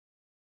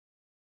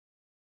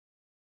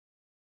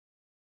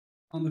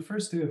On the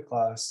first day of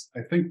class,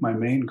 I think my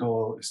main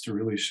goal is to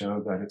really show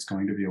that it's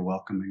going to be a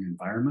welcoming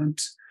environment.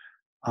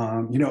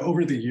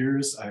 Over the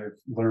years, I've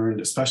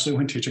learned, especially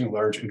when teaching a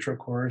large intro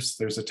course,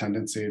 there's a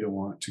tendency to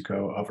want to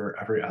go over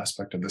every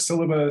aspect of the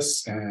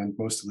syllabus, and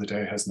most of the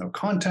day has no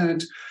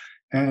content.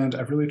 And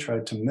I've really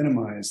tried to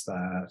minimize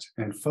that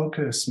and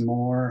focus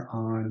more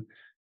on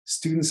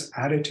students'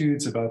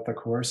 attitudes about the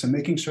course and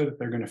making sure that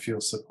they're going to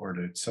feel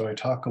supported. So I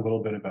talk a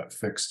little bit about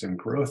fixed and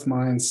growth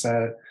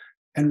mindset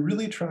and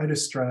really try to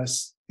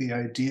stress the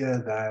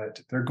idea that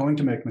they're going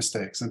to make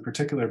mistakes. In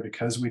particular,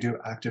 because we do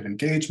active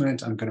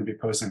engagement, I'm going to be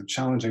posing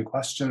challenging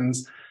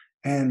questions,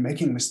 and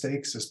making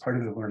mistakes is part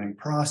of the learning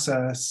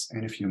process.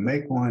 And if you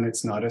make one,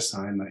 it's not a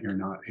sign that you're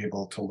not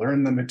able to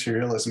learn the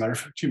material. As a matter of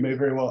fact, you may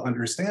very well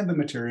understand the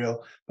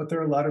material, but there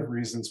are a lot of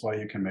reasons why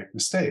you can make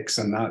mistakes.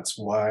 And that's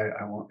why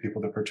I want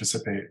people to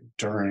participate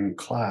during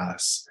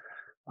class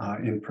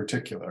in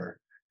particular.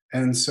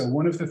 And so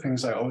one of the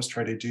things I always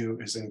try to do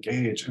is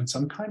engage in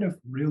some kind of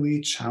really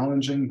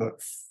challenging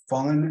but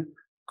fun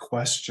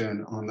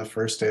question on the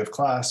first day of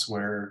class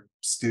where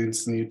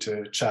students need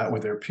to chat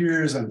with their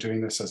peers. I'm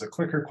doing this as a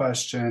clicker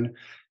question.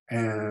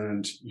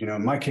 And,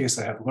 in my case,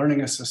 I have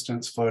learning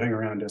assistants floating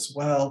around as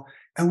well.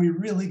 And we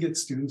really get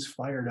students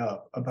fired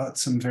up about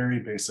some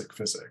very basic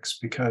physics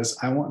because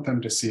I want them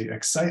to see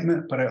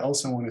excitement, but I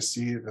also want to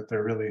see that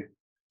they're really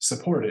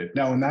supported.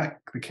 Now, in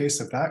the case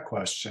of that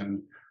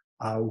question,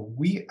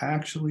 we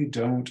actually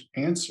don't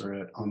answer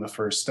it on the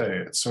first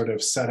day. It's sort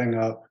of setting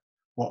up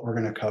what we're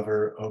going to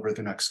cover over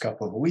the next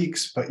couple of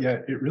weeks, but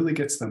yet it really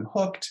gets them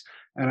hooked.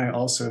 And I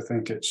also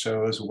think it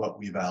shows what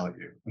we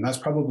value. And that's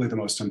probably the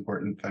most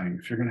important thing.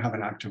 If you're going to have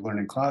an active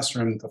learning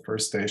classroom, the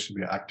first day should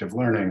be active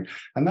learning.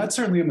 And that's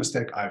certainly a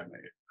mistake I've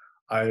made.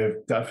 I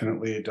have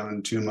definitely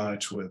done too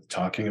much with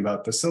talking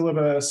about the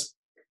syllabus.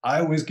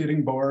 I was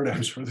getting bored.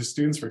 I'm sure the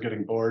students were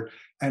getting bored,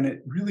 and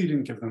it really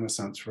didn't give them a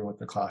sense for what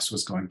the class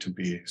was going to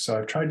be. So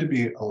I've tried to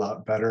be a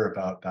lot better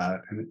about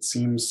that, and it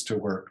seems to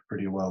work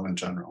pretty well in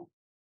general.